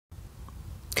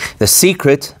The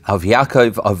secret of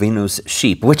Yaakov Avinu's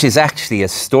sheep, which is actually a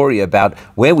story about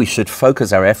where we should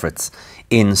focus our efforts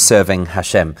in serving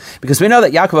Hashem. Because we know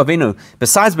that Yaakov Avinu,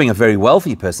 besides being a very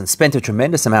wealthy person, spent a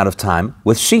tremendous amount of time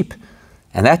with sheep.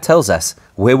 And that tells us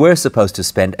where we're supposed to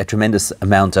spend a tremendous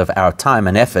amount of our time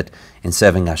and effort in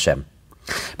serving Hashem.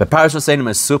 But Parashat Seinu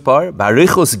Mesupar,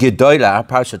 Barichus Gedola, our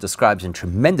parasha describes in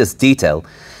tremendous detail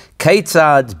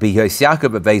Keitzad b'yos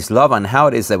Yaakov b'beis Lavan, how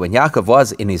it is that when Yaakov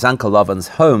was in his uncle Lavan's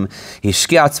home, he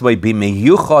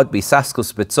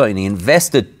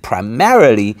invested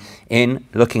primarily in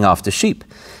looking after sheep.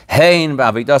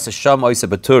 First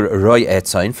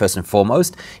and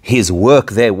foremost, his work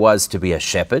there was to be a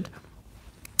shepherd.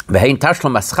 And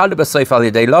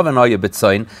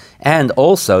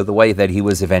also the way that he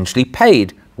was eventually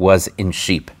paid was in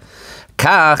sheep.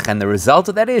 And the result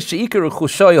of that is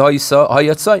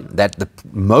that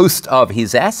most of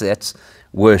his assets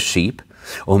were sheep.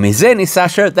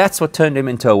 That's what turned him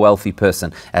into a wealthy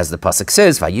person. As the pasuk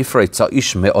says, that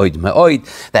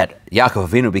Yaakov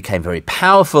Avinu became very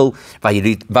powerful. And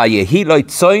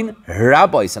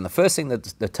the first thing that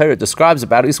the Torah describes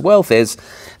about his wealth is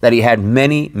that he had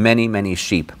many, many, many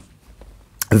sheep.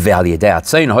 As a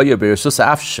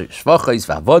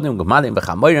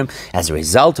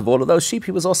result of all of those sheep,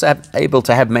 he was also able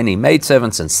to have many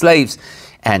maidservants and slaves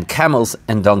and camels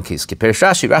and donkeys.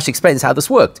 Rashi explains how this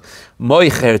worked.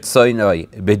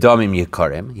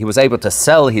 He was able to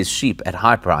sell his sheep at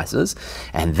high prices,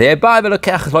 and thereby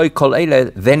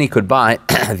then he could buy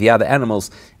the other animals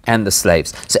and the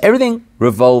slaves. So everything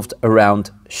revolved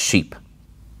around sheep.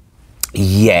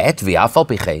 Yet, we see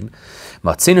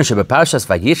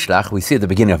at the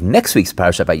beginning of next week's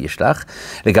parasha Vayishlach,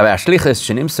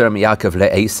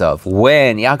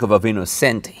 when Yaakov Avinu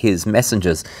sent his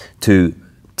messengers to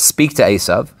speak to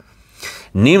Esav,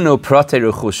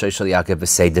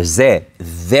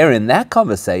 there in that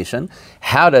conversation,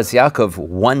 how does Yaakov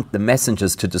want the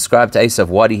messengers to describe to Esav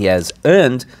what he has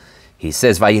earned? He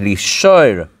says,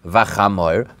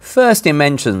 first he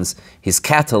mentions his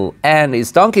cattle and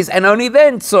his donkeys, and only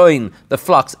then tzoin, the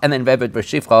flocks, and then vevet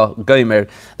v'shifcha gomer,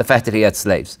 the fact that he had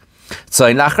slaves.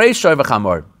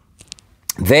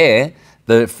 There,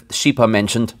 the sheep are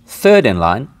mentioned third in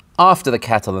line, after the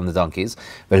cattle and the donkeys,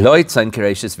 and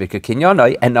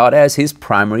not as his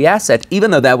primary asset,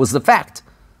 even though that was the fact.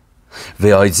 In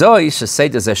fact,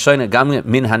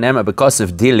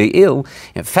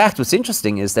 what's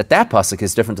interesting is that pasuk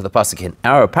is different to the pasuk in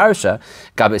our parasha.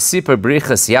 When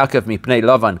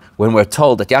we're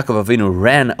told that Yaakov Avinu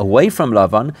ran away from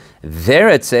Lavan, there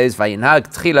it says,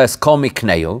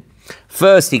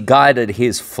 first he guided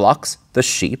his flocks, the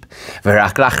sheep,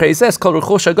 and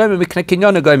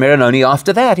only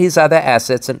after that his other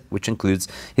assets, which includes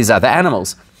his other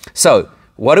animals. So,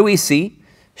 what do we see?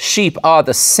 Sheep are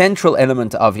the central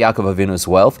element of Yaakov Avinu's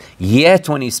wealth, yet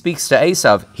when he speaks to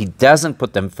Esav, he doesn't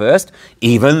put them first,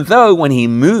 even though when he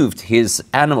moved his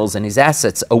animals and his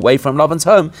assets away from Lavan's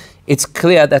home, it's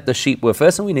clear that the sheep were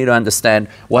first, and we need to understand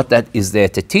what that is there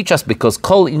to teach us, because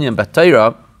kol inyan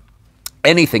b'Torah,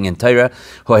 anything in Torah,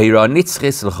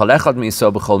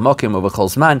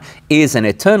 is an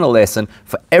eternal lesson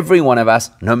for every one of us,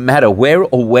 no matter where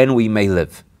or when we may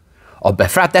live. Or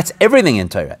befrat, that's everything in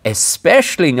Torah,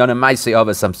 especially in Yonah Maisei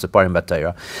Avos some Separim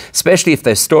B'Torah, especially if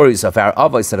there's stories of our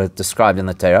Avos that are described in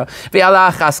the Torah.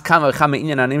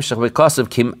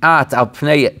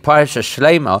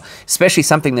 Especially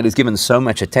something that is given so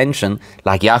much attention,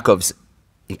 like Yaakov's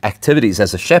activities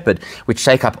as a shepherd, which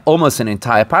take up almost an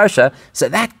entire parasha. So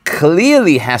that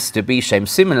clearly has to be Shem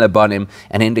Siman Lebanim,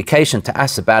 an indication to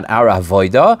us about our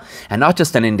avodah, and not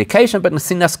just an indication, but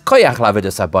Nesinas Koyach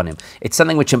Lavedas Abanim. It's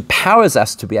something which empowers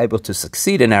us to be able to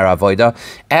succeed in our avodah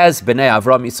as Bnei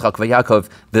Avram, Yitzchak, Yaakov,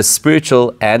 the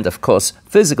spiritual and, of course,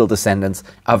 physical descendants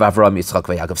of Avram, Yitzchak,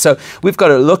 Yaakov. So we've got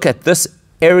to look at this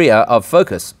area of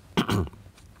focus.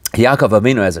 Yaakov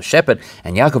Avinu as a shepherd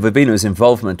and Yaakov Avinu's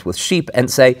involvement with sheep,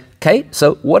 and say, okay,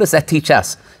 so what does that teach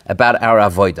us about our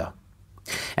avodah?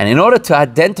 And in order to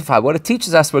identify what it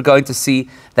teaches us, we're going to see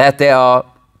that there are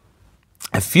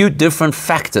a few different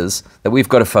factors that we've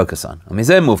got to focus on.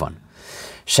 Move on.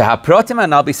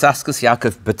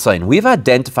 We've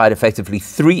identified effectively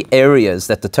three areas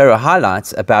that the Torah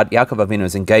highlights about Yaakov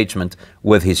Avinu's engagement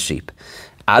with his sheep.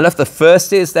 Aleph, the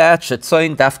first is that the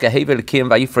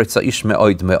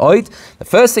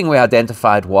first thing we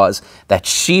identified was that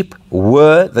sheep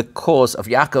were the cause of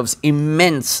Yaakov's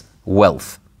immense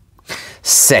wealth.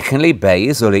 Secondly,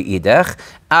 the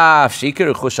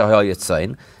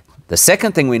The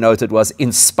second thing we noted was,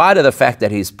 in spite of the fact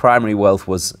that his primary wealth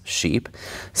was sheep,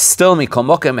 still we see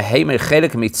that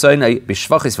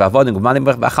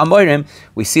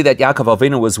Yaakov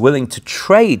Avinu was willing to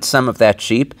trade some of that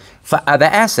sheep for other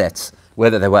assets,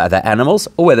 whether they were other animals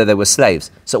or whether they were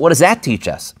slaves. So what does that teach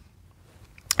us?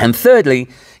 And thirdly,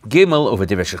 Gimel over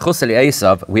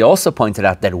Esav, we also pointed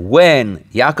out that when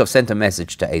Yaakov sent a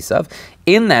message to Esav,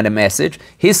 in that message,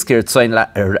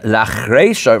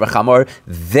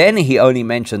 then he only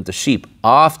mentioned the sheep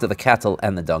after the cattle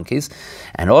and the donkeys.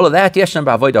 And all of that,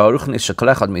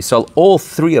 all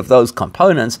three of those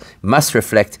components must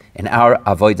reflect in our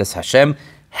Avodas Hashem.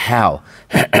 How?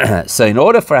 So in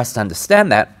order for us to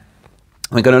understand that,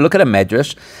 we're going to look at a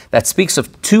medrash that speaks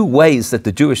of two ways that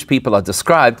the Jewish people are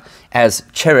described as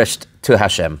cherished to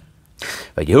Hashem.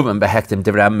 Let's look at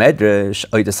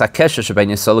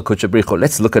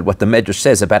what the medrash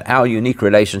says about our unique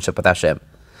relationship with Hashem.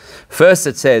 First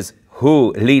it says,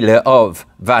 Hu li le'ov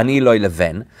v'ani lo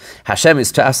leven. Hashem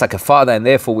is to us like a father, and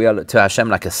therefore we are to Hashem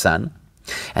like a son.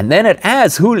 And then it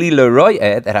adds, Hu li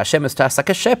le'royeh, that Hashem is to us like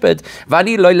a shepherd,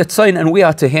 v'ani lo le'tzoin, and we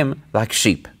are to him like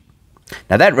sheep.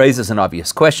 Now that raises an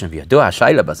obvious question. If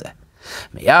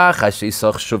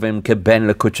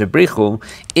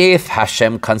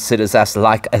Hashem considers us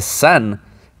like a son,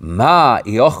 how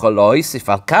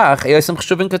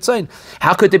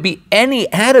could there be any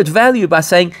added value by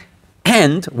saying,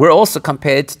 and we're also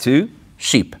compared to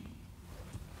sheep?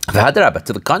 To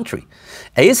the contrary.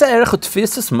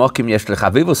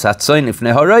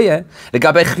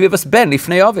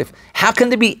 How can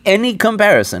there be any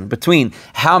comparison between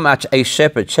how much a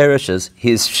shepherd cherishes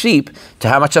his sheep to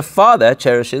how much a father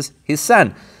cherishes his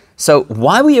son? So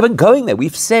why are we even going there?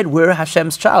 We've said we're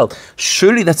Hashem's child.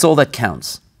 Surely that's all that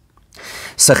counts.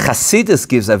 So Chassidus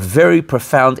gives a very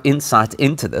profound insight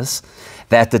into this,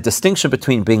 that the distinction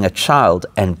between being a child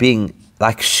and being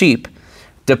like sheep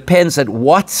depends at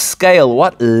what scale,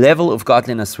 what level of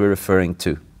godliness we're referring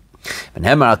to.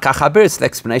 The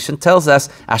explanation tells us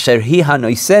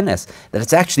that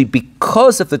it's actually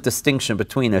because of the distinction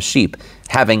between a sheep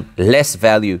having less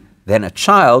value than a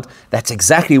child, that's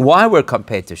exactly why we're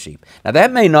compared to sheep. Now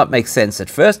that may not make sense at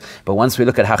first, but once we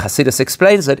look at how Chassidus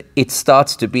explains it, it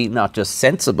starts to be not just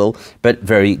sensible, but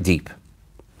very deep.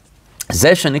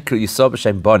 The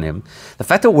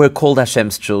fact that we're called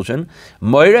Hashem's children, to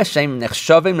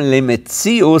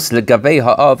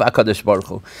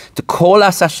call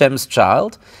us Hashem's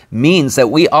child means that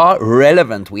we are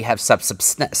relevant, we have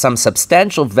some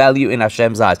substantial value in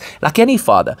Hashem's eyes, like any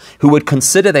father who would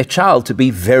consider their child to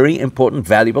be very important,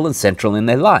 valuable, and central in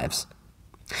their lives.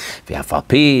 And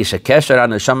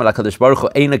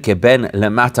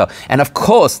of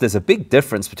course, there's a big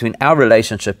difference between our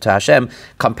relationship to Hashem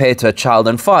compared to a child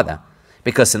and father.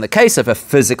 Because in the case of a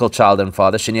physical child and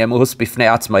father,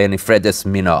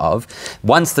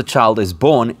 once the child is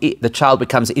born, the child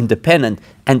becomes independent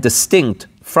and distinct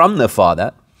from the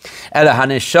father. Which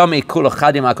is not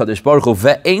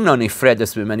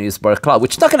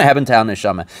going to happen to our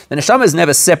neshama. The neshama is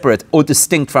never separate or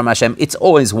distinct from Hashem. It's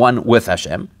always one with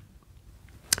Hashem.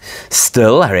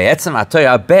 Still,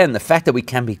 the fact that we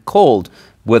can be called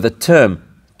with the term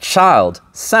child,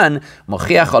 son,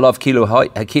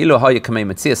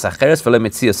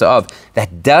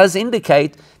 that does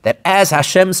indicate that as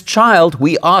Hashem's child,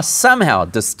 we are somehow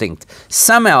distinct,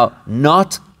 somehow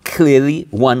not clearly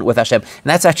one with Hashem. And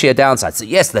that's actually a downside. So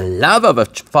yes, the love of a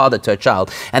father to a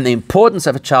child and the importance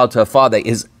of a child to a father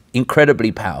is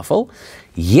incredibly powerful.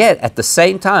 Yet, at the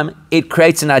same time, it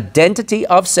creates an identity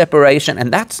of separation,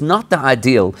 and that's not the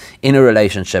ideal in a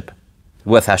relationship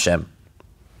with Hashem.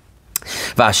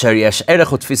 The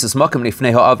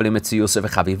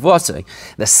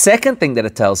second thing that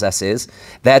it tells us is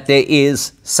that there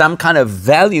is some kind of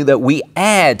value that we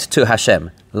add to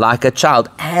Hashem, like a child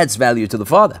adds value to the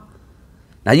father.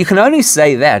 Now you can only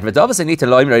say that, the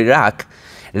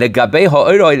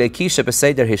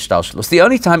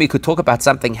only time you could talk about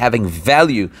something having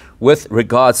value with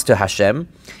regards to Hashem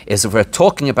is if we're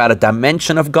talking about a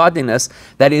dimension of godliness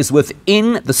that is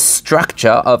within the structure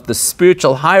of the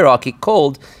spiritual hierarchy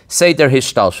called Seder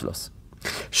Hishtalshlus.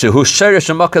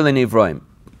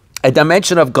 A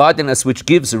dimension of godliness which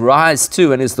gives rise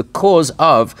to and is the cause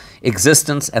of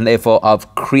existence and therefore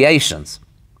of creations.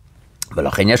 Which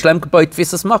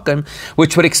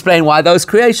would explain why those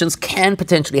creations can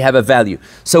potentially have a value.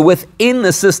 So within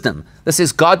the system, this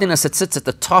is godliness that sits at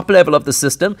the top level of the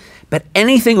system, but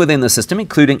anything within the system,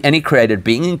 including any created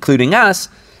being, including us,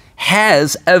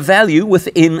 has a value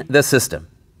within the system.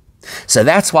 So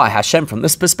that's why Hashem, from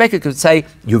this perspective, could say,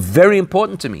 you're very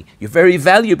important to me, you're very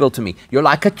valuable to me, you're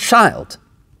like a child.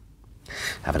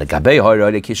 But the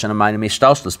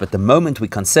moment we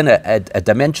consider a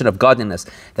dimension of godliness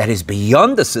that is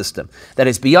beyond the system, that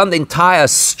is beyond the entire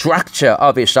structure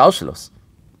of Ishtalshlus,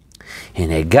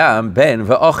 then as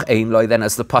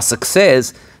the pasuk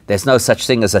says, there's no such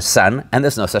thing as a son and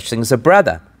there's no such thing as a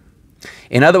brother.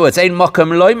 In other words, at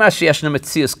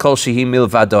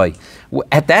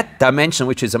that dimension,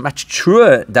 which is a much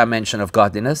truer dimension of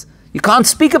godliness, you can't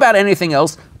speak about anything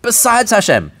else besides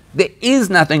Hashem. There is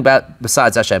nothing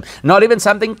besides Hashem, not even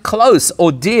something close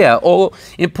or dear or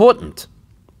important.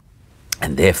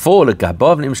 And therefore, from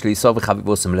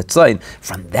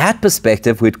that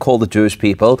perspective, we'd call the Jewish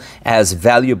people as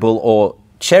valuable or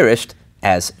cherished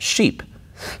as sheep.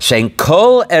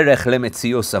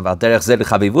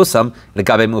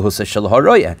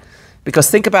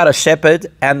 Because think about a shepherd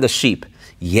and the sheep.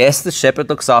 Yes, the shepherd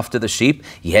looks after the sheep.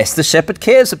 Yes, the shepherd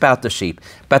cares about the sheep.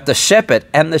 But the shepherd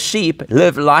and the sheep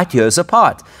live light years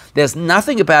apart. There's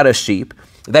nothing about a sheep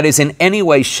that is in any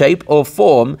way, shape, or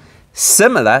form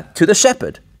similar to the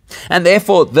shepherd. And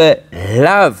therefore, the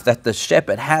love that the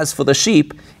shepherd has for the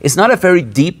sheep is not a very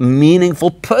deep, meaningful,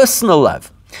 personal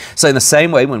love. So in the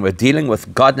same way, when we're dealing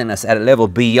with godliness at a level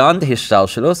beyond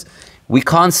Hishtalshelus, we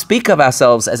can't speak of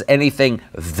ourselves as anything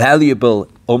valuable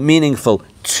or meaningful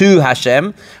to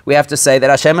Hashem. We have to say that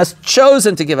Hashem has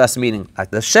chosen to give us meaning,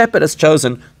 like the shepherd has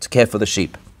chosen to care for the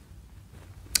sheep.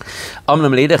 Which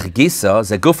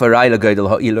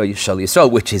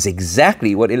is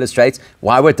exactly what illustrates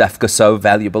why we're dafka so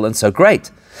valuable and so great.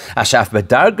 That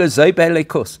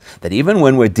even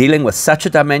when we're dealing with such a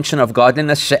dimension of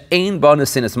godliness,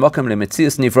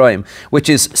 which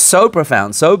is so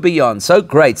profound, so beyond, so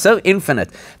great, so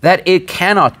infinite, that it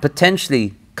cannot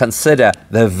potentially consider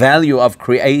the value of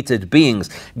created beings.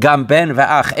 Nobody's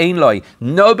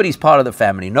part of the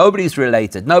family, nobody's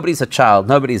related, nobody's a child,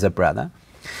 nobody's a brother.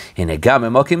 And yet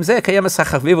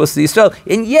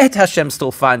Hashem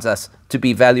still finds us to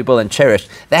be valuable and cherished.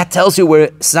 That tells you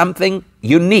we're something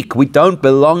unique. We don't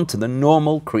belong to the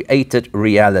normal created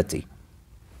reality.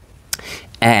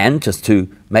 And just to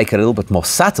make it a little bit more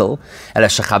subtle,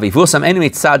 it's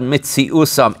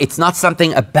not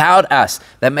something about us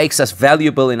that makes us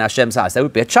valuable in Hashem's eyes. That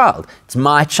would be a child. It's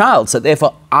my child, so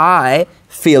therefore I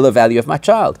feel the value of my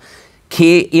child.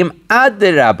 At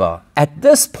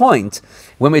this point,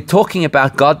 when we're talking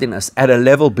about godliness at a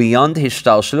level beyond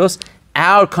Hishtalshelus,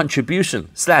 our contribution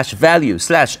 / value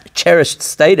 / cherished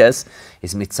status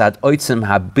is mitzad oitzim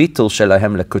habitul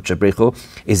shelahem lekutcha brichu,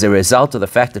 is a result of the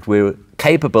fact that we're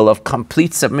capable of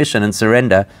complete submission and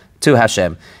surrender to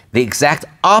Hashem. The exact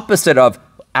opposite of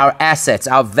our assets,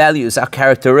 our values, our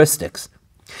characteristics.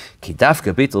 Because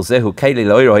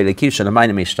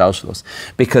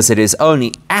it is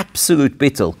only absolute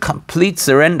bittul, complete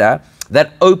surrender,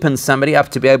 that opens somebody up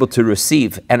to be able to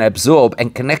receive and absorb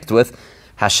and connect with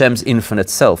Hashem's infinite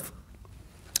self.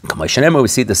 We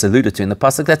see this alluded to in the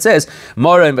pasuk that says,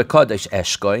 Morim v'kodesh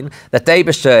eshkoin, that the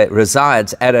Eibishter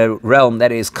resides at a realm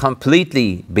that is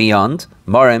completely beyond.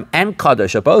 Morim and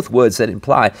kodesh are both words that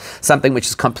imply something which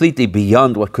is completely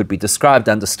beyond what could be described,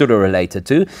 understood, or related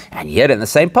to. And yet in the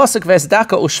same pasuk,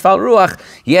 Vesdaka ushfal ruach,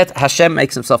 yet Hashem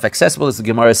makes himself accessible, as the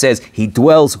Gemara says, he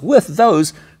dwells with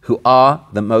those who are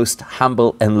the most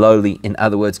humble and lowly. In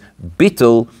other words,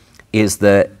 bitul is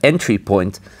the entry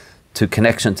point to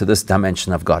connection to this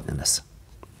dimension of godliness.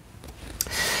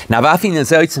 Now,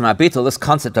 this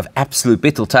concept of absolute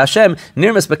bittul to Hashem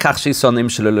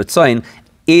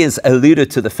is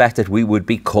alluded to the fact that we would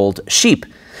be called sheep.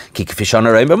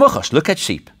 Look at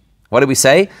sheep. What do we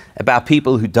say about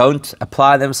people who don't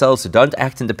apply themselves, who don't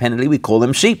act independently? We call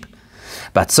them sheep.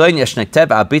 The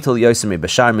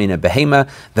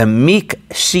meek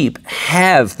sheep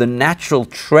have the natural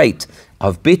trait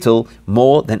of bittul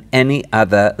more than any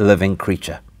other living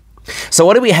creature. So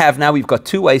what do we have now? We've got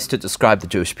two ways to describe the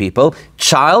Jewish people.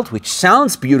 Child, which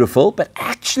sounds beautiful, but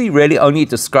actually really only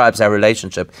describes our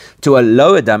relationship to a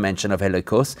lower dimension of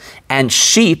Elokus. And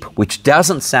sheep, which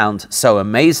doesn't sound so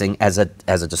amazing as a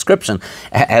description,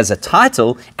 as a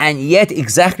title, and yet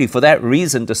exactly for that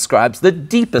reason describes the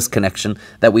deepest connection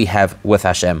that we have with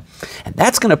Hashem. And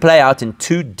that's going to play out in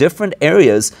two different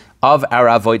areas of our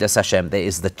avodas Hashem. There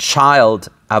is the child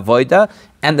avodah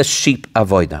and the sheep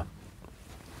avodah.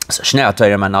 So,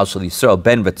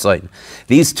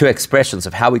 these two expressions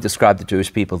of how we describe the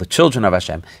Jewish people, the children of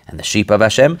Hashem and the sheep of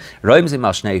Hashem,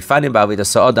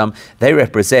 they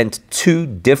represent two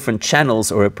different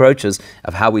channels or approaches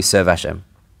of how we serve Hashem.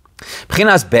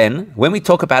 When we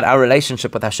talk about our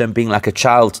relationship with Hashem being like a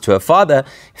child to a father,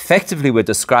 effectively we're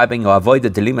describing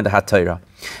the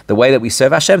way that we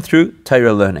serve Hashem through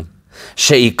Torah learning.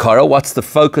 She'ikara, what's the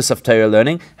focus of Torah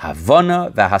learning?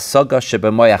 Havana v'hasaga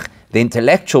shebemoyach, the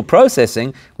intellectual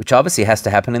processing, which obviously has to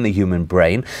happen in the human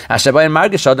brain.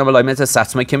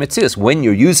 When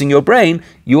you're using your brain,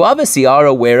 you obviously are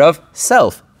aware of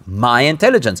self, my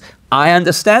intelligence. I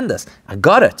understand this. I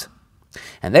got it.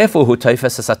 And therefore, the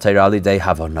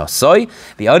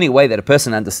only way that a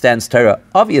person understands Torah,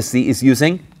 obviously, is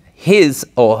using his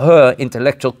or her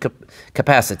intellectual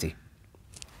capacity.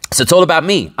 So it's all about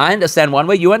me. I understand one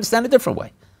way, you understand a different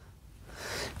way.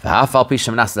 Big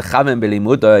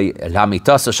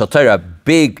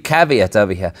caveat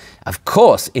over here. Of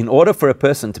course, in order for a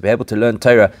person to be able to learn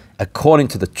Torah according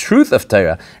to the truth of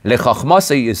Torah,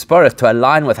 to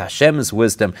align with Hashem's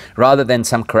wisdom rather than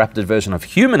some corrupted version of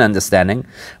human understanding,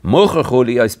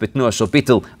 obviously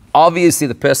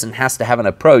the person has to have an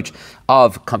approach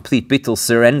of complete bittul,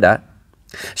 surrender.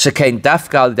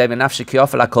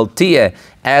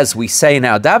 As we say in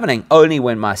our davening, only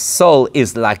when my soul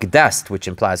is like dust, which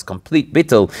implies complete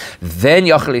bittul, then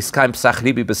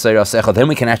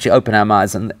we can actually open our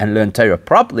minds and learn Torah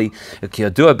properly. As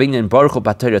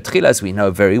we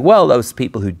know very well, those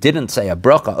people who didn't say a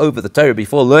bracha over the Torah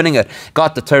before learning it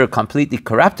got the Torah completely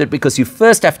corrupted, because you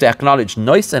first have to acknowledge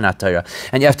nois in Torah,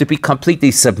 and you have to be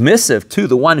completely submissive to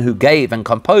the one who gave and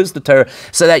composed the Torah,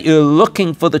 so that you're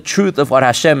looking for the truth of what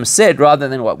Hashem said rather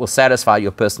than what will satisfy your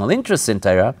personal interests in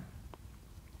Torah.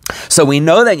 So we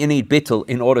know that you need bittul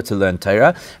in order to learn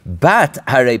Torah, but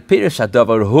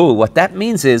what that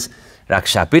means is that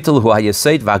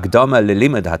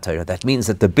means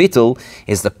that the bittul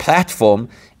is the platform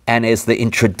and is the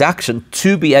introduction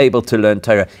to be able to learn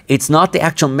Torah. It's not the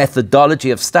actual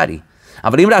methodology of study.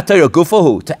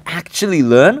 To actually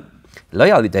learn,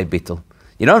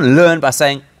 you don't learn by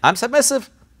saying, I'm submissive.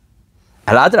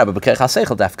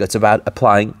 It's about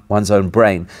applying one's own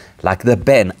brain. Like the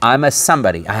ben, I'm a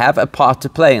somebody. I have a part to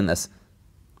play in this.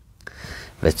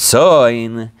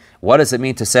 What does it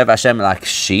mean to serve Hashem like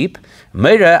sheep?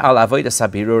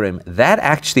 That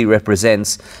actually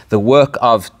represents the work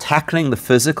of tackling the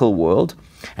physical world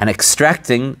and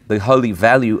extracting the holy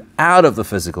value out of the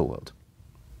physical world.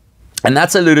 And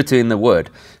that's alluded to in the word.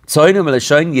 The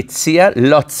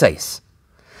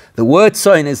word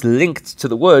tzoin is linked to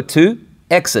the word to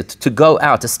exit, to go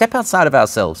out, to step outside of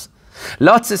ourselves.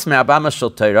 Even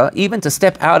to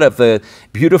step out of the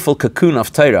beautiful cocoon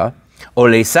of Torah,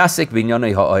 and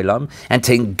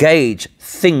to engage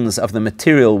things of the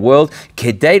material world,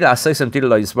 with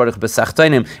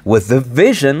the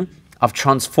vision of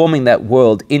transforming that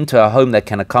world into a home that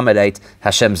can accommodate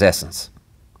Hashem's essence.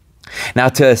 Now,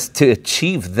 to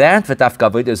achieve that, to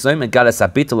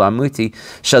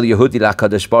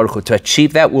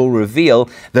achieve that will reveal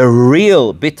the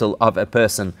real bittul of a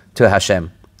person to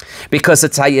Hashem. Because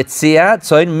it's it's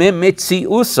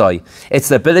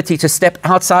the ability to step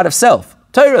outside of self.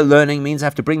 Torah learning means I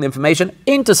have to bring the information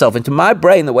into self, into my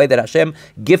brain, the way that Hashem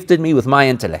gifted me with my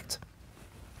intellect.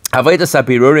 Avodas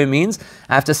habirurim means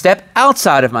I have to step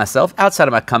outside of myself, outside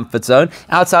of my comfort zone,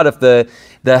 outside of the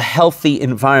healthy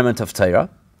environment of Torah.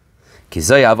 And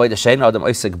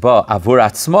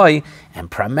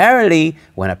primarily,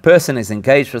 when a person is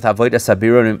engaged with avodas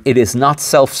habirurim, it is not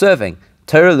self-serving.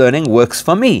 Torah learning works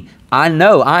for me. I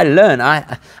know, I learn,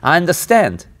 I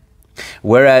understand.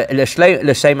 Whereas it's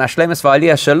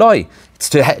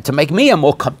to make me a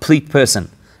more complete person,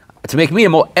 to make me a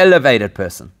more elevated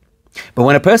person. But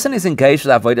when a person is engaged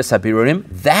with avodas habirurim,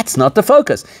 that's not the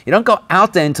focus. You don't go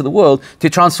out there into the world to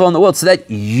transform the world so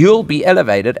that you'll be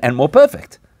elevated and more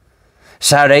perfect.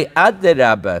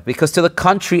 Because to the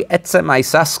contrary,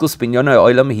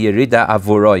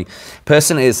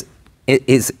 person is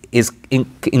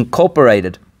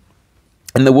incorporated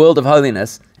in the world of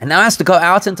holiness and now has to go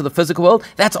out into the physical world.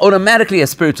 That's automatically a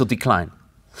spiritual decline.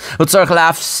 The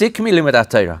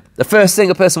first thing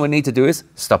a person would need to do is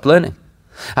stop learning.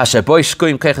 Which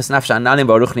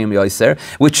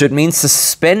should mean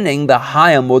suspending the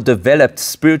higher, more developed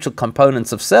spiritual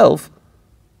components of self,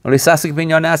 and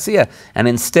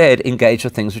instead engage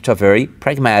with things which are very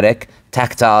pragmatic,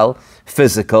 tactile,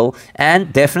 physical,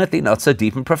 and definitely not so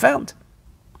deep and profound.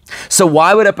 So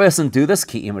why would a person do this?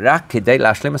 The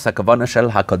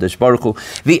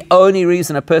only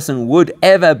reason a person would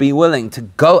ever be willing to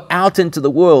go out into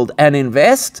the world and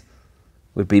invest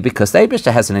would be because the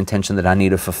Eibishter has an intention that I need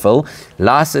to fulfill,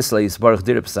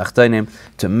 to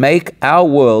make our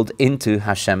world into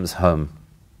Hashem's home.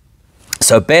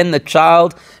 So Ben, the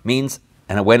child, means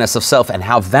an awareness of self and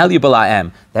how valuable I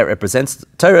am. That represents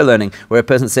Torah learning, where a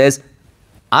person says,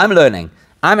 I'm learning,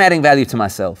 I'm adding value to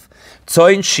myself.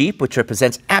 Tzoin, sheep, which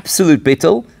represents absolute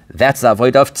bittul, That's the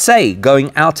avodah of tzei,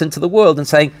 going out into the world and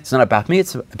saying, it's not about me,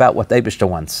 it's about what the Eibishter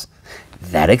wants.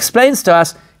 That explains to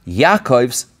us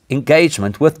Yaakov's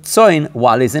engagement with tzoin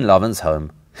while he's in Lavan's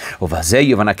home.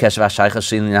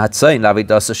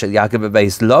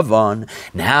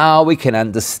 Now we can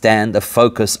understand the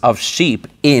focus of sheep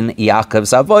in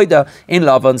Yaakov's avodah in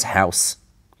Lavan's house.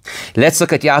 Let's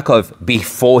look at Yaakov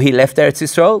before he left Eretz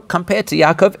Yisrael compared to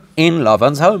Yaakov in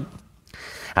Lavan's home.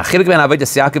 If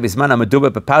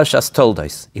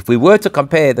we were to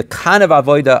compare the kind of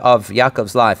avodah of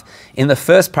Yaakov's life in the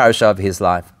first parasha of his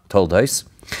life, Toldos,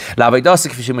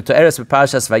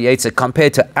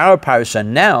 compared to our parasha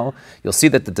now, you'll see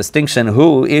that the distinction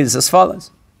is as follows.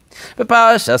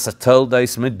 Parashas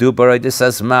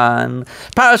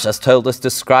Toldos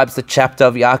describes the chapter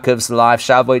of Yaakov's life,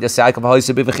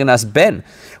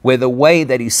 where the way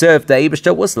that he served the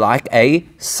Eibishter was like a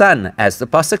son, as the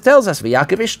pasuk tells us.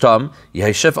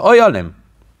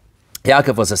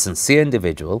 Yaakov was a sincere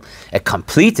individual, a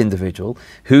complete individual,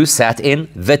 who sat in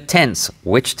the tents.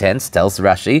 Which tents? Tells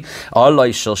Rashi,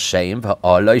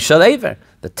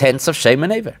 the tents of Shem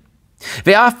and Aver.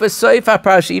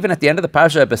 Even at the end of the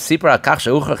parasha,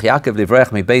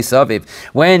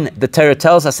 when the Torah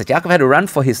tells us that Yaakov had to run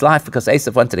for his life because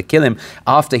Esav wanted to kill him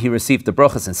after he received the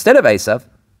brachas instead of Esav,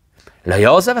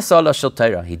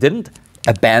 he didn't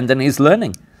abandon his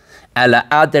learning.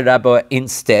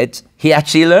 Instead, he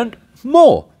actually learned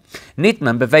more. He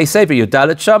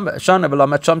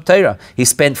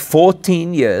spent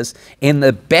 14 years in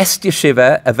the best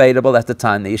yeshiva available at the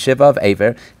time, the yeshiva of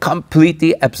Aver,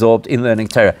 completely absorbed in learning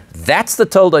Torah. That's the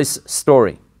Toldos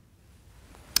story.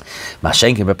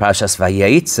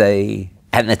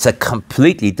 And it's a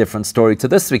completely different story to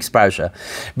this week's parasha,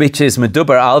 which is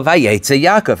Medubar al Vayeitzei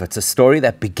Yaakov. It's a story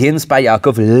that begins by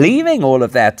Yaakov leaving all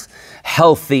of that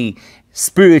healthy,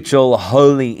 spiritual,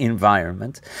 holy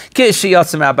environment, where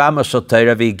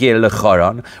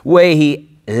he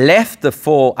left the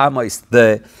four amos,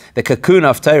 the cocoon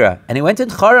of Torah, and he went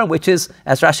into Choron, which is,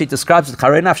 as Rashi describes it,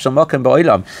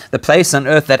 the place on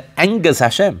earth that angers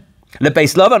Hashem.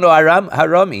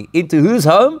 Into whose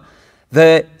home?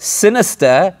 The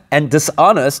sinister and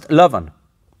dishonest Lavan.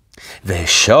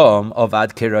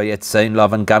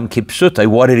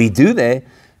 What did he do there?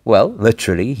 Well,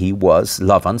 literally, he was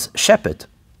Lavan's shepherd.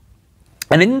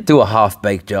 And he didn't do a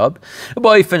half-baked job.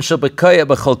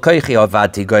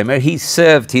 He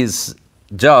served his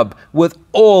job with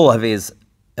all of his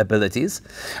abilities.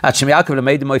 To the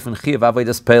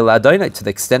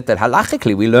extent that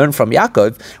halachically we learn from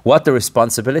Yaakov what the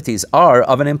responsibilities are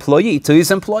of an employee to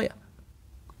his employer.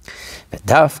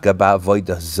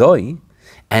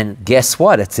 And guess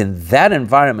what? It's in that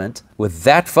environment, with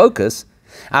that focus,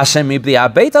 where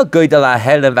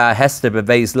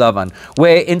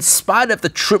in spite of the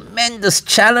tremendous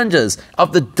challenges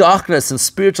of the darkness and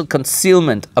spiritual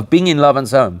concealment of being in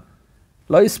Lavan's home,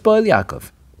 lo yispoil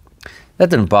Yaakov. That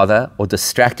didn't bother or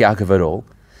distract Yaakov at all.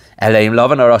 It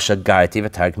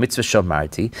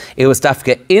was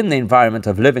dafka in the environment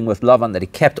of living with Lavan that he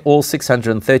kept all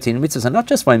 613 mitzvahs, and not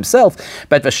just for himself,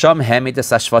 but that's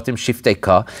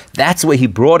where he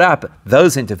brought up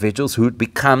those individuals who would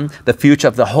become the future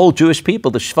of the whole Jewish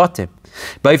people, the Shvatim,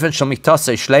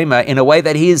 in a way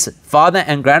that his father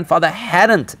and grandfather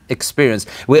hadn't experienced,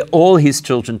 where all his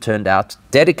children turned out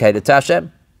dedicated to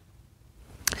Hashem.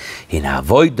 In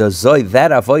avodah zoi,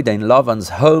 that avodah in Lavan's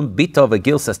home, bitov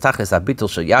agilsas tachlis abitul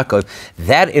shel Yaakov,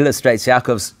 that illustrates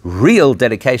Yaakov's real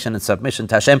dedication and submission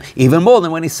to Hashem, even more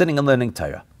than when he's sitting and learning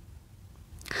Torah.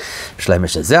 And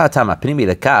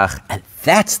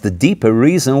that's the deeper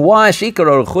reason why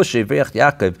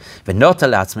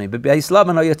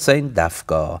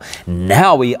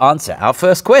now we answer our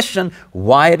first question,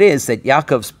 why it is that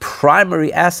Yaakov's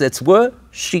primary assets were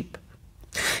sheep.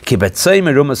 Because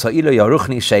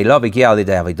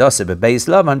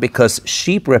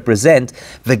sheep represent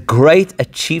the great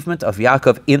achievement of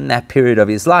Yaakov in that period of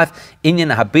his life.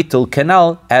 Inyan habitul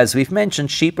kanal, as we've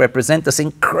mentioned, sheep represent this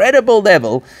incredible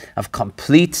level of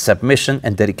complete submission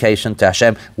and dedication to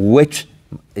Hashem, which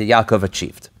Yaakov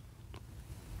achieved.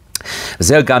 That's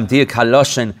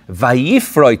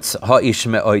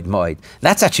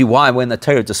actually why when the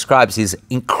Torah describes his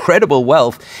incredible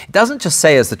wealth, it doesn't just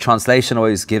say, as the translation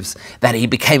always gives, that he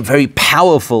became very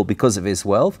powerful because of his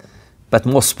wealth, but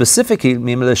more specifically,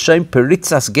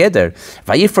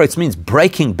 Vayifroitz means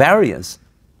breaking barriers.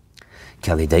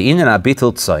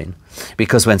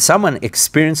 Because when someone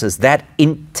experiences that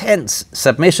intense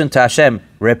submission to Hashem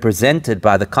represented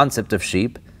by the concept of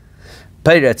sheep,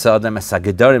 That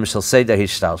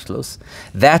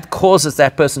causes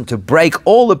that person to break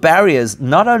all the barriers,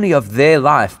 not only of their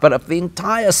life, but of the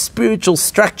entire spiritual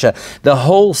structure, the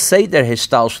whole Seder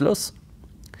Hishtalshlus.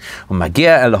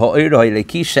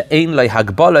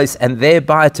 And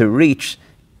thereby to reach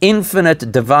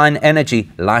infinite divine energy,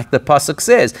 like the pasuk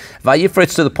says,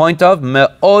 Vayifritz, to the point of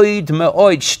me'oid,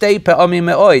 shtei pe'ami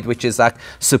me'oid, which is like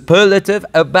superlative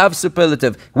above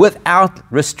superlative, without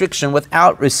restriction,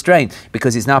 without restraint,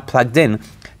 because he's now plugged in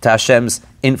to Hashem's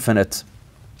infinite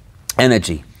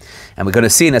energy. And we're going to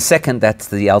see in a second that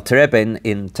the Alter Rebbe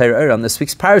in Torah on this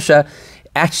week's parasha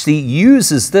actually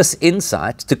uses this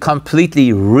insight to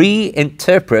completely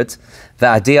reinterpret the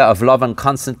idea of Lavan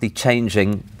constantly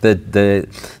changing the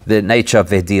nature of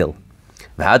their deal.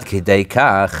 Yaakov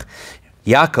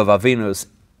Avinu's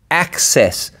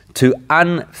access to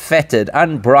unfettered,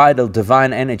 unbridled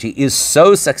divine energy is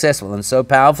so successful and so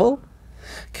powerful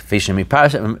that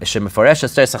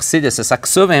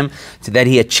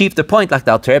he achieved the point, like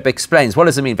the Alter Rebbe explains. What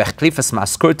does it mean? That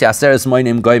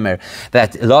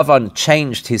Lavan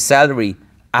changed his salary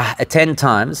 10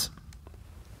 times.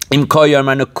 As we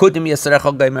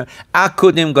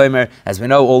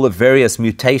know, all the various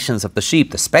mutations of the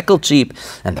sheep, the speckled sheep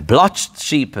and the blotched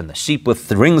sheep and the sheep with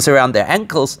the rings around their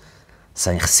ankles.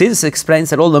 So Chassidus explains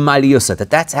that all the Maliyusa,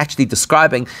 that's actually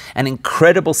describing an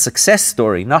incredible success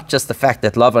story, not just the fact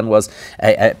that Lavan was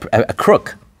a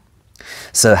crook.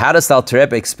 So how does the Alter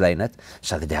Rebbe explain it?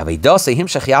 That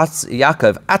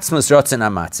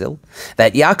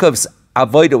Yaakov's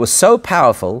avodah was so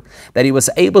powerful that he was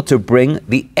able to bring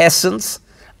the essence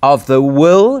of the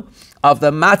will of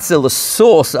the matzil, the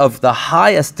source of the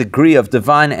highest degree of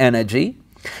divine energy,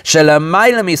 which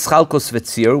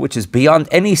is beyond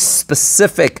any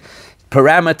specific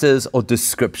parameters or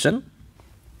description,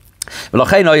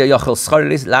 which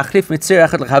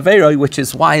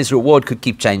is why his reward could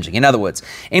keep changing. In other words,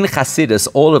 in Chassidus,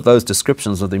 all of those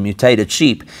descriptions of the mutated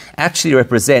sheep actually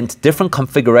represent different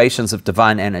configurations of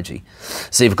divine energy.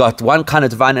 So you've got one kind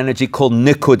of divine energy called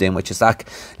nikudim, which is like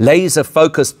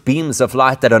laser-focused beams of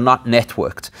light that are not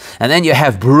networked. And then you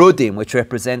have brudim, which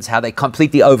represents how they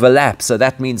completely overlap. So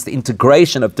that means the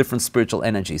integration of different spiritual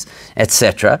energies,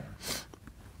 etc.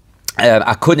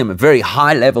 Akudim, a very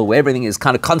high level where everything is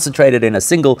kind of concentrated in a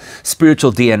single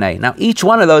spiritual DNA. Now, each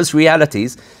one of those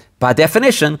realities, by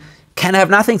definition, can have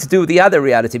nothing to do with the other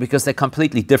reality because they're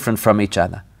completely different from each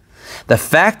other. The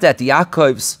fact that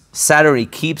Yaakov's salary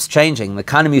keeps changing, the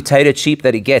kind of mutated sheep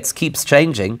that he gets keeps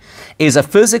changing, is a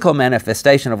physical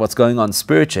manifestation of what's going on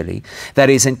spiritually, that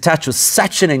is in touch with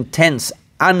such an intense,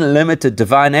 unlimited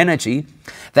divine energy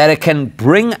that it can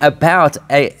bring about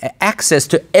access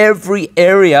to every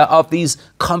area of these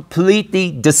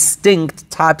completely distinct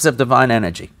types of divine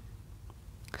energy.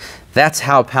 That's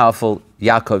how powerful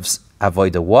Yaakov's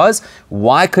avodah was.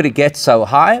 Why could it get so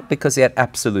high? Because he had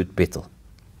absolute bittul.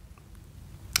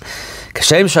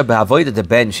 Now,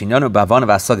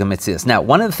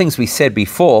 one of the things we said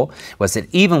before was that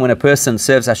even when a person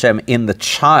serves Hashem in the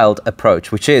child approach,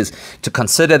 which is to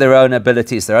consider their own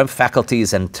abilities, their own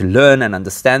faculties, and to learn and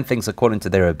understand things according to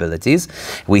their abilities,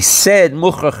 we said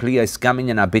it's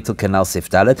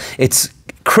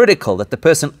critical that the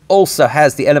person also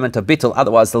has the element of bittul,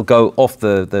 otherwise they'll go off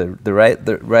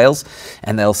the rails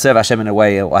and they'll serve Hashem in a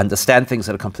way or understand things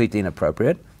that are completely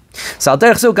inappropriate. So we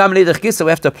have to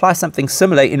apply something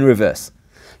similar in reverse.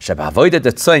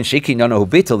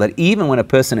 That even when a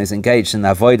person is engaged in the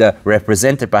avodah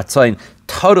represented by tzoin,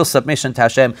 total submission to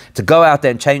Hashem, to go out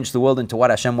there and change the world into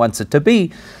what Hashem wants it to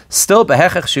be, still there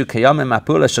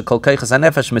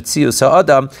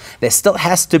still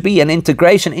has to be an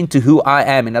integration into who I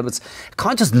am. In other words, I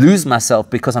can't just lose myself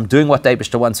because I'm doing what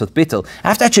Eibishter wants with bittul. I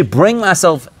have to actually bring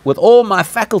myself with all my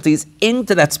faculties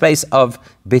into that space of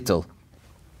bittul.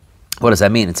 What does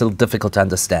that mean? It's a little difficult to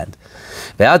understand.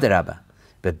 So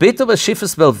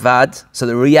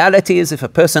the reality is, if a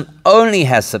person only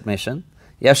has submission,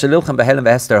 then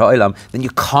you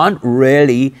can't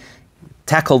really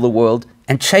tackle the world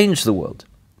and change the world.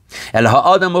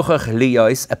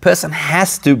 A person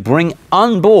has to bring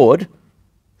on board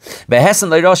those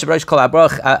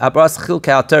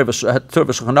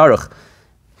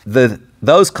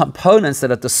components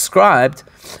that are described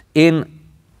in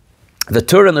the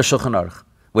Torah and the Shulchan Aruch,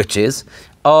 which is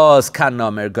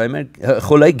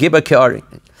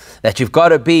that you've got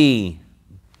to be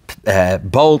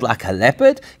bold like a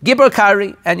leopard, gibor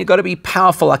kari, and you've got to be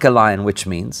powerful like a lion, which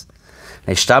means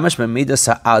firstly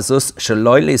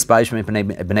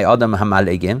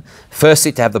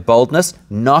to have the boldness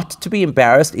not to be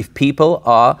embarrassed if people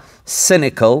are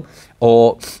cynical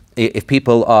or if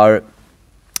people are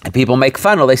And people make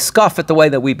fun or they scoff at the way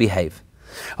that we behave.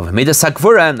 Of Midas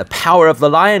HaGvura, and the power of the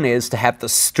lion is to have the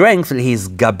strength, his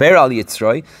gaber al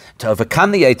yitzroi, to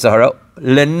overcome the Yetzer Hara,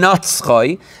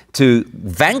 lenotzchoi, to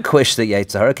vanquish the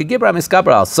Yetzer Hara, kegibra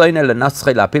misgaber al soine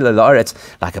lenotzchoi lapil la'aretz,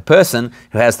 like a person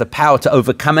who has the power to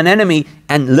overcome an enemy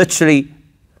and literally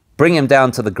bring him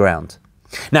down to the ground.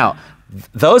 Now,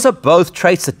 those are both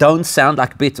traits that don't sound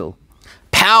like bittul.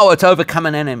 Power to overcome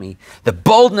an enemy, the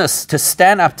boldness to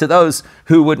stand up to those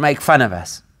who would make fun of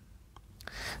us.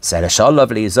 A person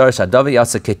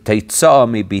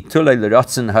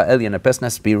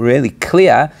has to be really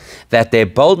clear that their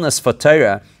boldness for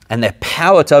Torah and their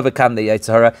power to overcome the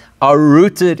Yetzer Hara are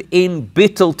rooted in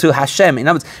bittul to Hashem. In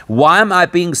other words, why am I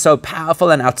being so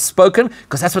powerful and outspoken?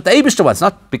 Because that's what the Eibishter wants,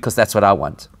 not because that's what I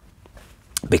want.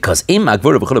 Because if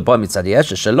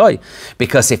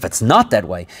it's not that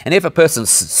way, and if a person's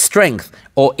strength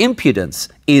or impudence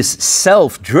is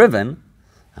self-driven,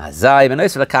 so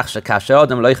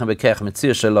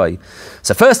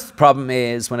first problem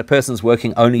is when a person's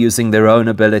working only using their own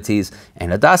abilities, so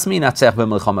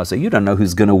you don't know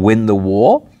who's going to win the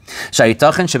war.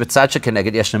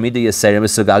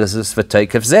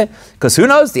 Because who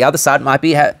knows, the other side might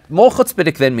be more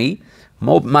chutzpahdik than me,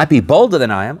 might be bolder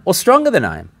than I am, or stronger than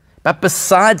I am. But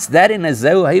besides that,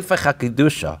 if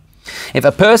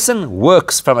a person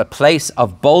works from a place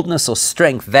of boldness or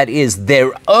strength that is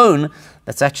their own,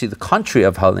 that's actually the contrary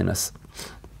of holiness.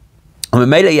 And if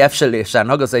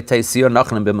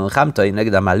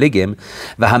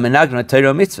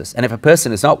a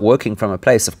person is not working from a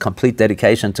place of complete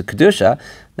dedication to Kedusha,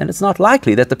 then it's not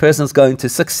likely that the person is going to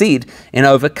succeed in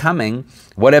overcoming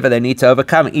whatever they need to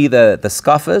overcome, either the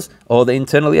scoffers or the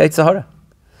internal Yetzer Hara.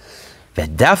 So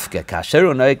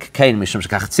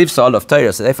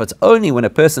therefore it's only when a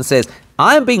person says,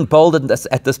 I'm being bold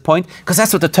at this point because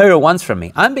that's what the Torah wants from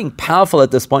me. I'm being powerful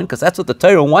at this point because that's what the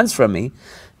Torah wants from me.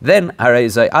 Then that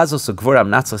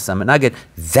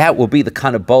will be the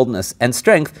kind of boldness and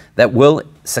strength that will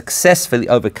successfully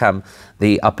overcome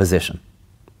the opposition.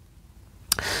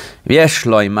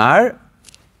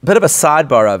 Bit of a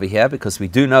sidebar over here, because we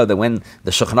do know that when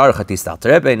the Shulchan Aruch and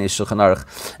his Shulchan Aruch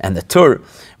and the Tur,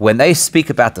 when they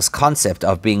speak about this concept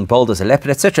of being bold as a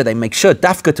leopard, etc., they make sure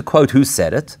dafka to quote who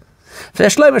said it. So the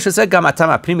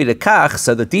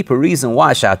deeper reason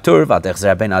why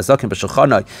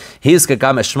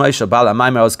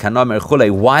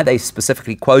why they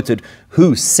specifically quoted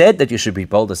who said that you should be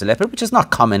bold as a leopard, which is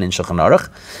not common in Shulchan Aruch,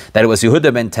 that it was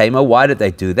Yehuda ben Tema. Why did they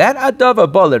do that?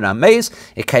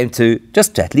 It came to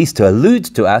just at least to allude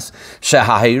to us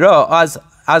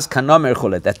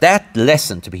that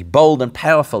lesson to be bold and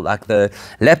powerful like the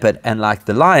leopard and like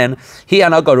the lion,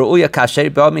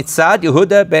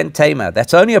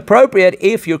 that's only appropriate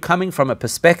if you're coming from a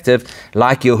perspective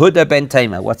like Yehuda ben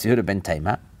Tema. What's Yehuda ben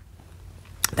Tema?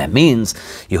 That means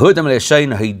the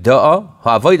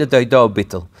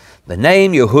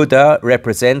name Yehuda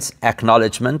represents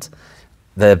acknowledgement,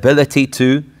 the ability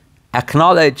to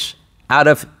acknowledge out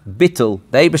of bittul.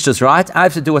 The Eibishter is right, I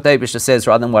have to do what the Eibishter says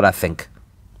rather than what I think.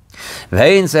 And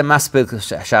it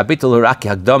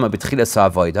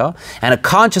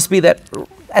can't just be that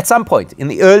at some point in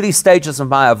the early stages of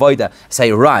my avodah,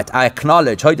 say, right, I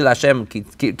acknowledge, I acknowledge at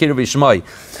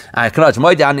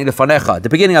the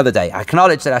beginning of the day, I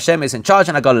acknowledge that Hashem is in charge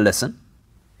and I got to listen.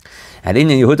 And in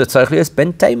Yehuda tzarich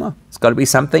ben tema, it's got to be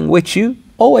something which you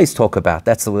always talk about.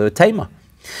 That's the word tema.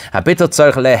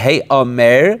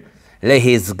 It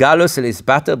has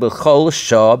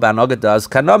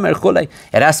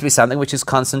to be something which is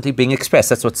constantly being expressed.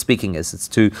 That's what speaking is. It's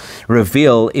to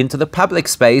reveal into the public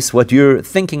space what you're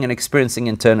thinking and experiencing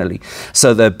internally.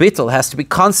 So the bittul has to be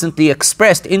constantly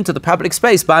expressed into the public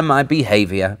space by my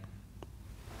behavior.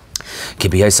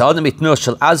 Because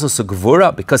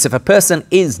if a person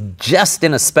is just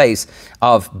in a space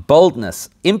of boldness,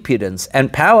 impudence,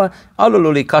 and power,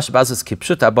 it's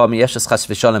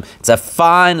a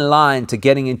fine line to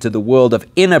getting into the world of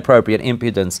inappropriate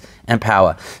impudence and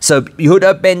power. So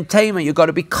Yehuda ben Tema, you've got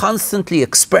to be constantly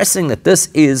expressing that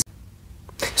this is.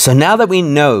 So now that we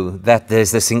know that there's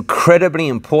this incredibly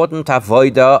important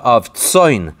avodah of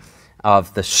tzoin,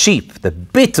 of the sheep, the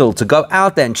bittul, to go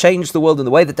out there and change the world in the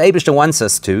way that the Eibishter wants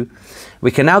us to, we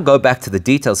can now go back to the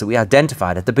details that we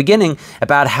identified at the beginning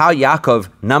about how Yaakov,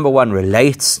 number one,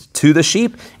 relates to the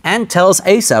sheep and tells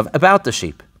Esav about the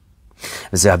sheep.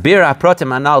 Yaakov,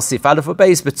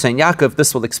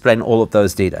 this will explain all of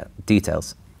those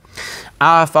details.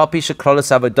 Even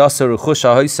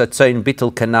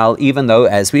though,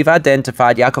 as we've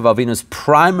identified, Yaakov Avinu's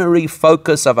primary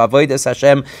focus of Avodas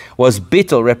Hashem was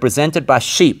bittul, represented by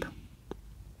sheep.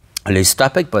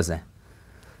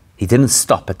 He didn't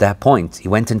stop at that point. He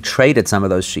went and traded some of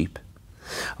those sheep.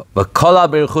 He brought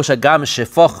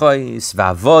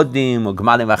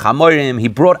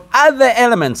other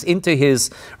elements into his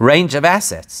range of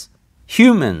assets.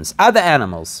 Humans, other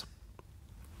animals.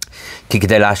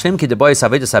 Because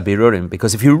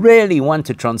if you really want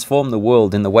to transform the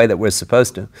world in the way that we're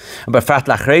supposed to, especially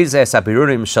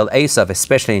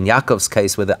in Yaakov's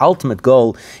case, where the ultimate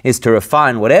goal is to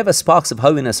refine whatever sparks of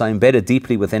holiness are embedded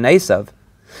deeply within Esav,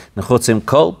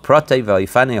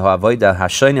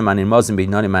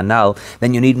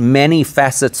 then you need many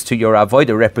facets to your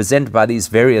avodah, represented by these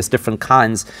various different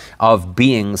kinds of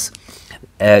beings.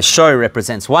 Shor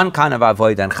represents one kind of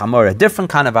avodah, and Chamor a different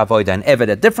kind of avodah, and Eved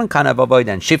a different kind of avodah,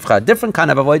 and Shifcha a different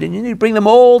kind of avodah, and you need to bring them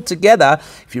all together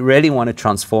if you really want to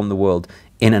transform the world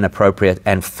in an appropriate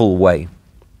and full way.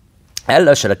 But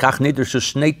there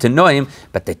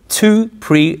are two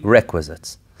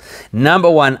prerequisites. Number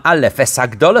one, Aleph, how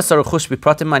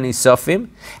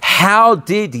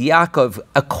did Yaakov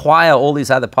acquire all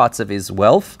these other parts of his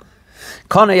wealth?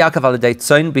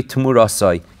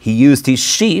 He used his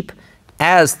sheep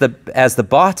as the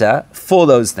barter for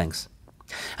those things.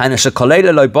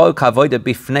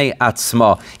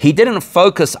 He didn't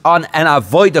focus on an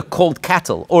avodah called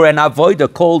cattle, or an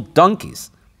avodah called donkeys,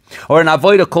 or an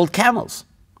avodah called camels.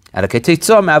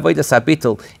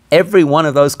 Every one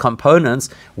of those components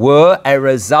were a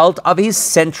result of his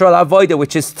central avodah,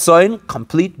 which is tzoin,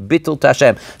 complete bittul to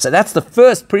Hashem. So that's the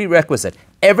first prerequisite.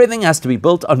 Everything has to be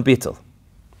built on bittul.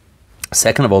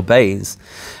 Second of all, Yaakov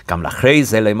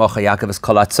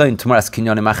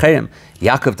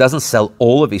doesn't sell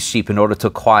all of his sheep in order to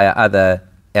acquire other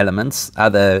elements,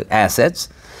 other assets.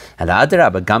 In fact, to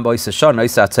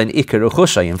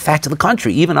the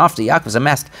contrary, even after Yaakov has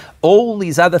amassed all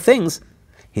these other things,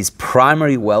 his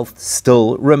primary wealth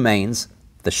still remains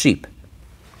the sheep.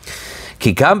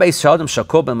 To teach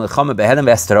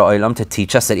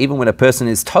us that even when a person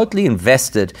is totally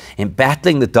invested in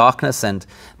battling the darkness and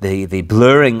the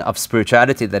blurring of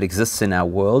spirituality that exists in our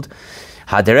world,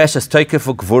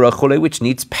 which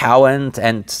needs power and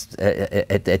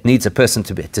it needs a person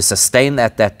to sustain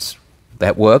that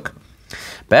work,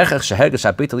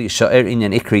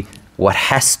 what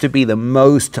has to be the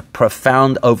most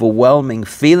profound, overwhelming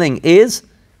feeling is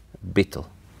bittul.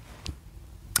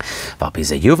 And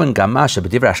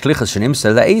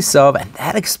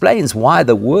that explains why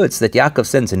the words that Yaakov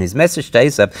sends in his message to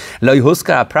Esav,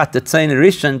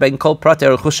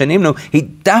 he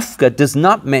dafka does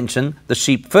not mention the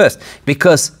sheep first,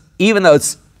 because even though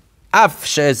it's even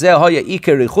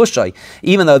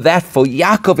though that for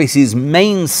Yaakov is his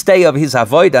mainstay of his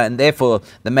avodah and therefore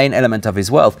the main element of his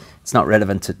wealth, it's not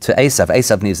relevant to Esav.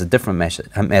 Esav needs a different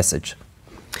message.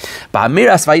 By telling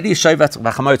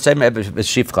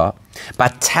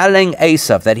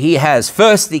Esav that he has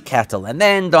firstly cattle and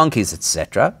then donkeys,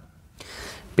 etc.,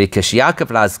 because what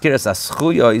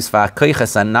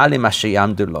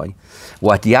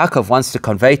Yaakov wants to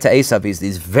convey to Esav is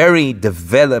these very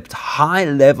developed,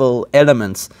 high-level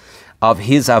elements of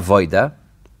his avodah,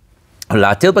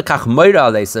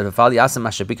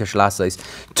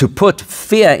 to put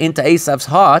fear into Esav's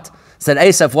heart, so that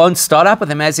Esav won't start up with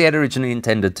him as he had originally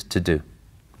intended to do.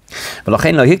 In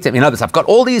other words, I've got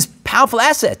all these powerful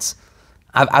assets.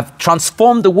 I've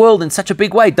transformed the world in such a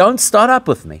big way. Don't start up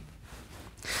with me.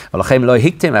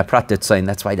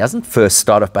 That's why he doesn't first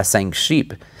start off by saying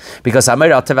sheep. Because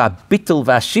what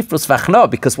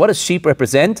does sheep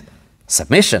represent?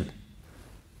 Submission,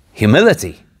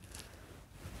 humility,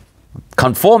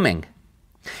 conforming.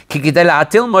 If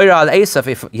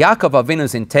Yaakov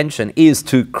Avinu's intention is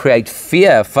to create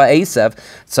fear for Esav,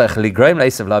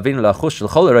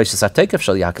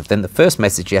 then the first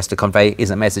message he has to convey is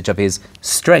a message of his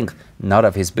strength, not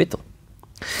of his bittul.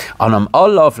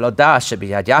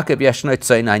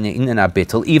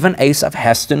 Even Esav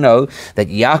has to know that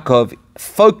Yaakov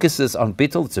focuses on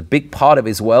bittul. It's a big part of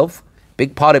his wealth,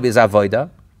 big part of his avodah.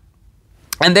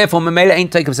 And therefore, and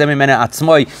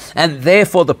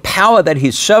therefore the power that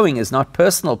he's showing is not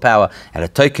personal power,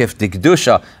 but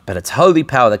it's holy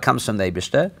power that comes from the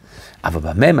Eibishter. Yaakov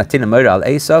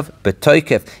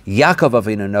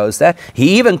Avinu knows that.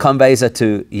 He even conveys it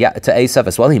to Esav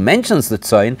as well. He mentions the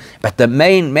tzoin, but the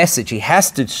main message he has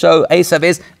to show Esav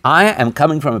is, I am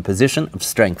coming from a position of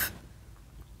strength.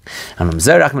 But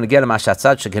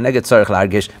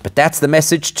that's the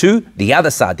message to the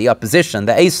other side, the opposition,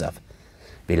 the Esav.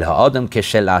 When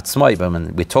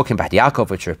we're talking about Yaakov,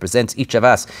 which represents each of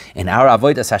us in our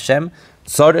avodas Hashem,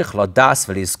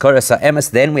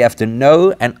 then we have to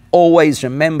know and always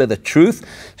remember the truth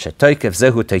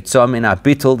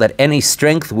that any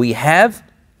strength we have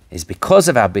is because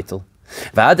of our bittul.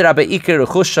 A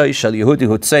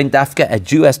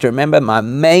Jew has to remember, my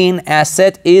main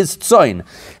asset is tzoin,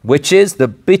 which is the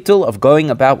bittul of going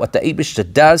about what the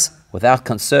Eibishter does without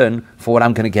concern for what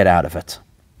I'm going to get out of it.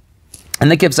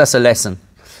 And that gives us a lesson,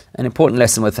 an important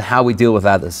lesson with how we deal with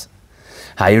others.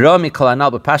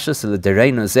 It's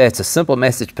a simple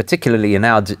message, particularly in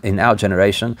our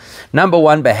generation. Number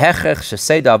one, first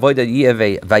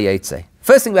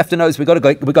thing we have to know is we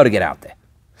got to get out there.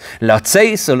 Our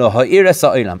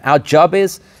job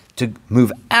is to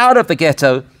move out of the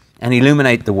ghetto and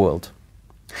illuminate the world.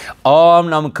 Yes,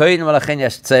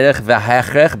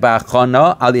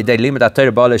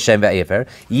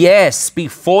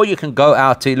 before you can go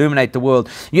out to illuminate the world,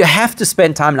 you have to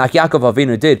spend time, like Yaakov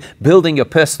Avinu did, building your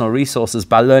personal resources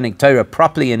by learning Torah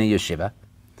properly in a yeshiva.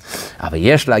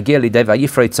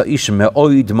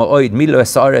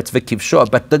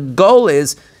 But the goal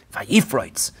is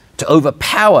to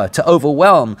overpower, to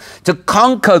overwhelm, to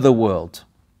conquer the world.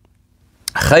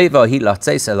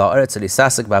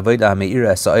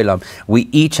 We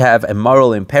each have a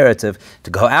moral imperative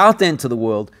to go out into the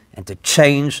world and to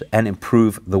change and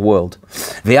improve the world.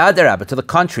 To the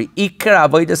contrary,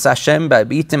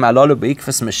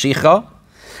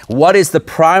 what is the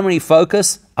primary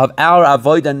focus of our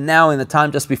avodah now in the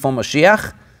time just before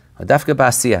Mashiach?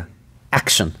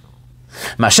 Action.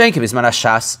 Maybe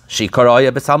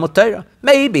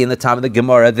in the time of the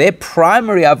Gemara, their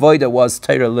primary avodah was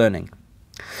Torah learning.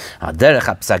 Like the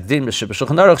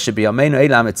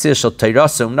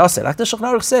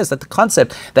Shishler says, that the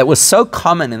concept that was so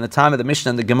common in the time of the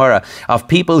Mishnah and the Gemara of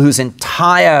people whose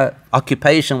entire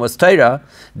occupation was Torah,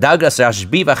 like Rabbi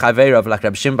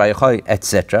Shimon Bar Yochai,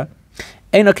 etc.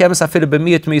 The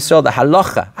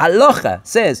halacha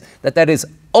says that is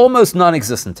almost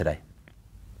non-existent today.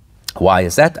 Why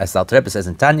is that? As the Rebbe says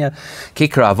in Tanya,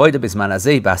 because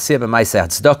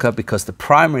the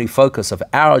primary focus of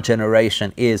our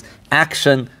generation is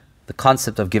action, the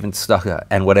concept of giving tzedakah,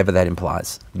 and whatever that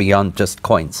implies, beyond just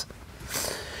coins.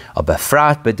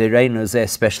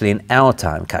 Especially in our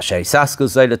time,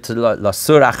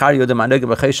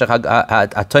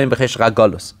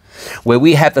 where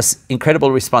we have this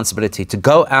incredible responsibility to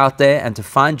go out there and to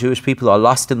find Jewish people who are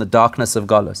lost in the darkness of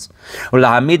Golus,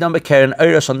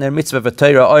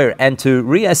 and to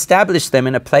re-establish them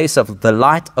in a place of the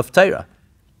light of Torah.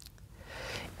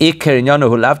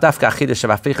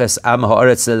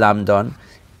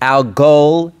 Our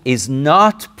goal is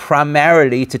not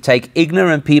primarily to take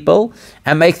ignorant people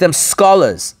and make them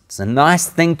scholars. It's a nice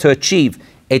thing to achieve.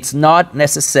 It's not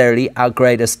necessarily our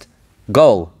greatest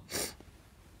goal.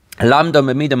 Or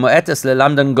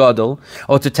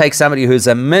to take somebody who's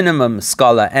a minimum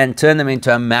scholar and turn them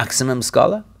into a maximum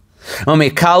scholar. Or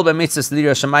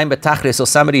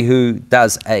somebody who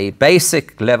does a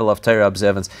basic level of Torah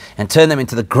observance and turn them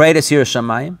into the greatest Yiras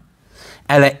Shamayim.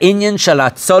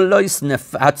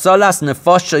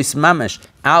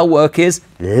 Our work is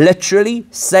literally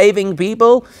saving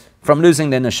people from losing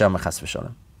their neshama, chas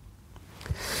v'shalom.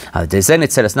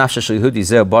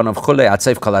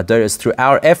 Through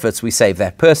our efforts, we save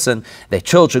that person, their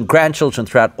children, grandchildren,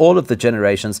 throughout all of the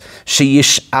generations,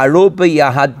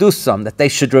 that they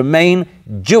should remain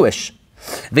Jewish.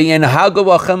 And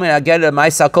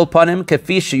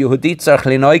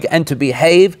to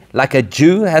behave like a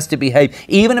Jew has to behave,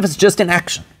 even if it's just in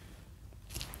action.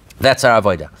 That's our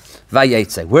avodah.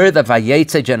 Vayeitzei. We're the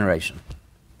Vayeitzei generation.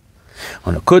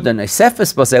 One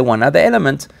other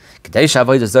element,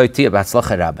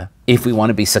 if we want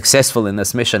to be successful in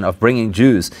this mission of bringing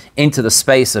Jews into the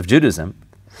space of Judaism,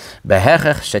 then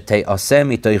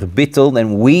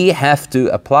we have to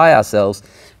apply ourselves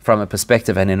from a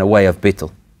perspective and in a way of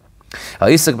bittul. Our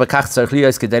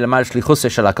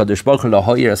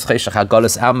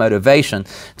motivation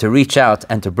to reach out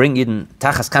and to bring Yidden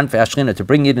to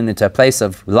bring Yidden into a place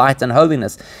of light and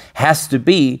holiness has to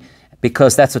be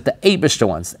because that's what the Eibishter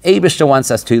wants. The Eibishter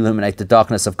wants us to illuminate the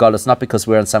darkness of Golus, not because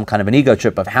we're on some kind of an ego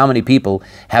trip of how many people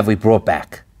have we brought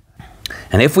back.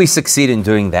 And if we succeed in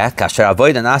doing that, and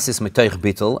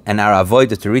our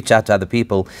avodah to reach out to other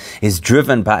people is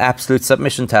driven by absolute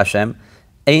submission to Hashem,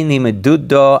 then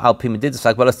our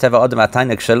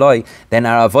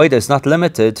avodah is not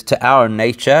limited to our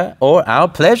nature or our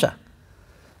pleasure.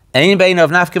 And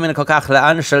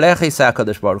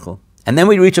then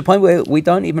we reach a point where we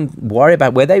don't even worry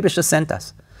about where the Eibishter sent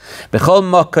us.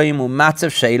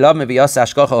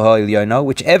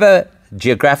 Whichever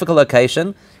geographical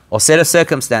location or set of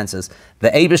circumstances the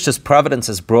Eibishter's providence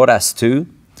has brought us to,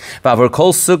 and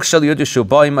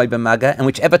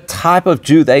whichever type of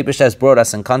Jew the Eibishter has brought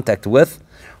us in contact with,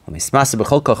 We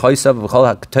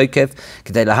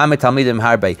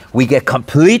get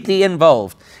completely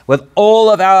involved with all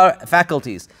of our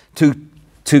faculties to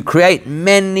create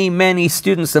many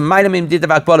students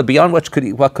beyond what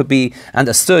could be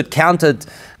understood, counted,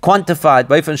 quantified.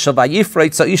 Like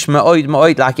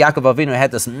Yaakov Avinu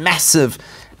had this massive,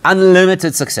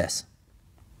 unlimited success.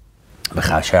 When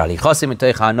a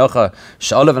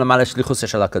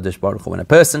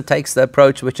person takes the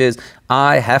approach which is,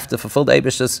 I have to fulfill the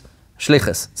Eibishter's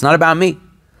shlichus, it's not about me,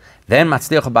 then a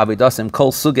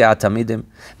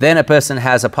person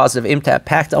has a positive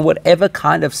impact on whatever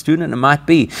kind of student it might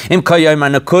be. Just like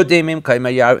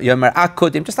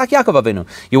Yaakov Avinu.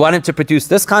 You want him to produce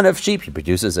this kind of sheep, he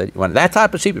produces it. You want that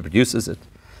type of sheep, he produces it.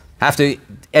 Have to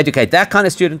educate that kind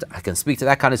of student, I can speak to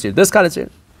that kind of student, this kind of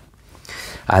student.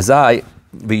 Then just like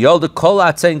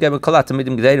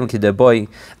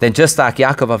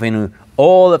Yaakov Avinu,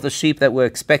 all of the sheep that were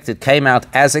expected came out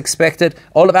as expected.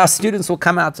 All of our students will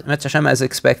come out as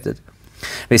expected.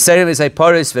 And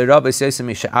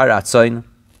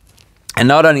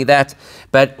not only that,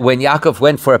 but when Yaakov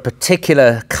went for a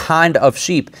particular kind of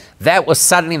sheep, that was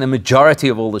suddenly the majority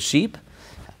of all the sheep.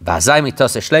 We'll have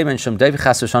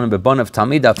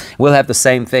the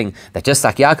same thing, that just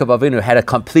like Yaakov Avinu had a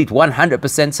complete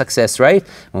 100% success rate,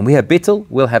 when we have bittul,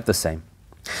 we'll have the same.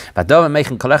 That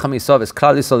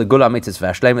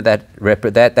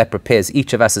prepares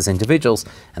each of us as individuals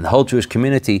and the whole Jewish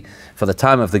community for the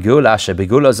time of the Geula,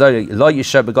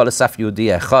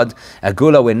 a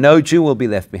Geula where no Jew will be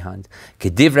left behind.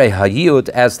 As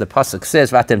the pasuk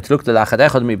says, that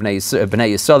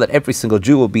every single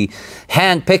Jew will be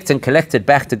hand-picked and collected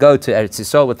back to go to Eretz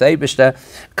Yisrael with the Eibishter.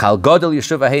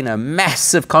 A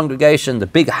massive congregation, the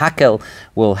big hakel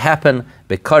will happen.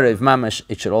 B'korev mamash,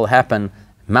 it should all happen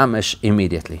mamash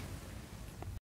immediately.